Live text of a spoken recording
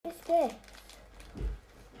this?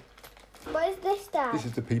 What is this, Dad? This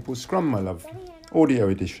is the People's Scrum, my love. Audio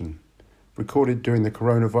edition. Recorded during the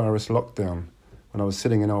coronavirus lockdown when I was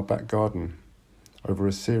sitting in our back garden over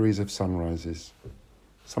a series of sunrises.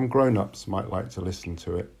 Some grown-ups might like to listen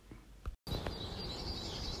to it.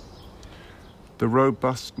 The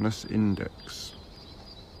Robustness Index.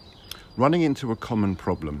 Running into a common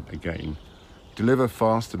problem again. Deliver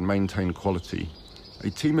fast and maintain quality. A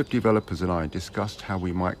team of developers and I discussed how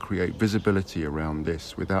we might create visibility around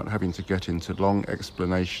this without having to get into long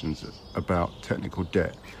explanations about technical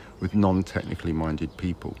debt with non-technically minded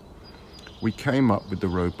people. We came up with the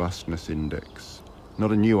Robustness Index.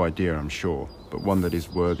 Not a new idea, I'm sure, but one that is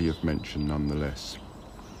worthy of mention nonetheless.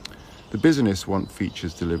 The business want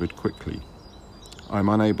features delivered quickly. I'm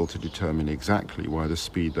unable to determine exactly why the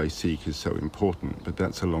speed they seek is so important, but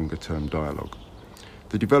that's a longer-term dialogue.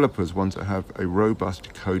 The developers want to have a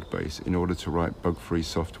robust code base in order to write bug-free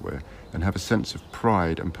software and have a sense of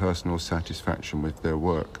pride and personal satisfaction with their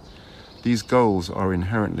work. These goals are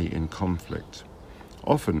inherently in conflict.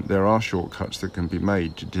 Often there are shortcuts that can be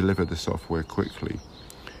made to deliver the software quickly.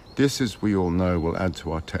 This, as we all know, will add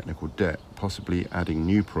to our technical debt, possibly adding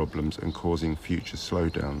new problems and causing future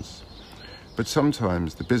slowdowns. But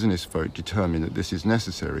sometimes the business folk determine that this is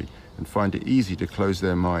necessary and find it easy to close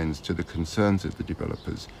their minds to the concerns of the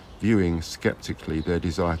developers, viewing skeptically their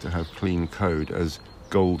desire to have clean code as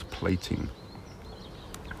gold plating.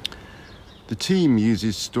 The team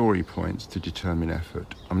uses story points to determine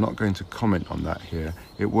effort. I'm not going to comment on that here.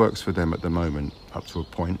 It works for them at the moment, up to a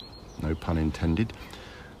point, no pun intended.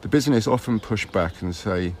 The business often push back and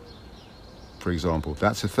say, for example,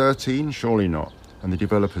 that's a 13, surely not. And the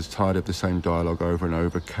developers, tired of the same dialogue over and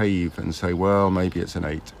over, cave and say, well, maybe it's an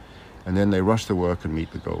 8. And then they rush the work and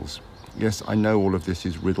meet the goals. Yes, I know all of this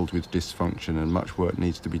is riddled with dysfunction and much work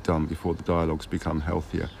needs to be done before the dialogues become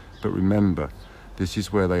healthier. But remember, this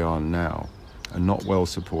is where they are now and not well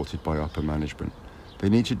supported by upper management. They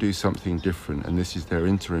need to do something different, and this is their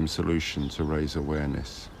interim solution to raise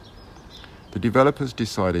awareness. The developers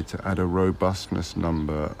decided to add a robustness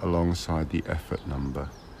number alongside the effort number.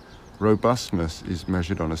 Robustness is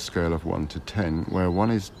measured on a scale of 1 to 10, where 1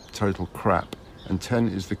 is total crap and 10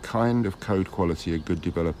 is the kind of code quality a good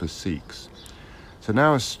developer seeks. So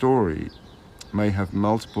now a story may have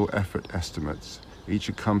multiple effort estimates, each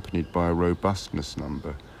accompanied by a robustness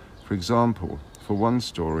number. For example, for one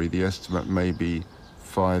story, the estimate may be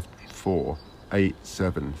 5, 4, 8,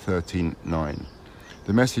 7, 13, 9.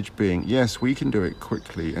 The message being, yes, we can do it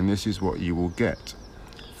quickly and this is what you will get.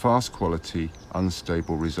 Fast quality,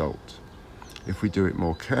 unstable result. If we do it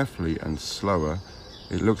more carefully and slower,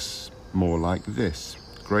 it looks more like this.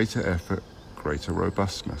 Greater effort, greater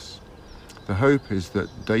robustness. The hope is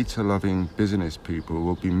that data-loving business people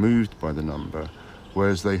will be moved by the number,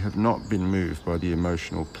 whereas they have not been moved by the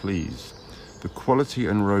emotional pleas. The quality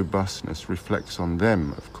and robustness reflects on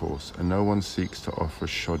them, of course, and no one seeks to offer a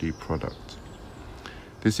shoddy product.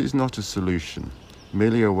 This is not a solution,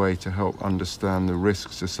 merely a way to help understand the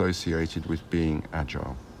risks associated with being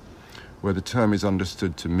agile, where the term is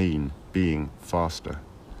understood to mean being faster.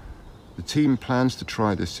 The team plans to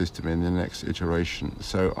try this system in the next iteration,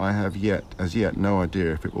 so I have as yet no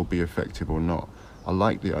idea if it will be effective or not. I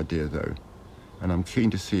like the idea though, and I'm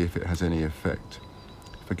keen to see if it has any effect.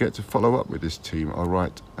 If I get to follow up with this team, I'll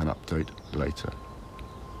write an update later.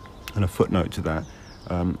 And a footnote to that,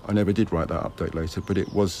 I never did write that update later, but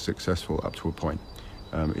it was successful up to a point.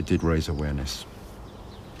 It did raise awareness.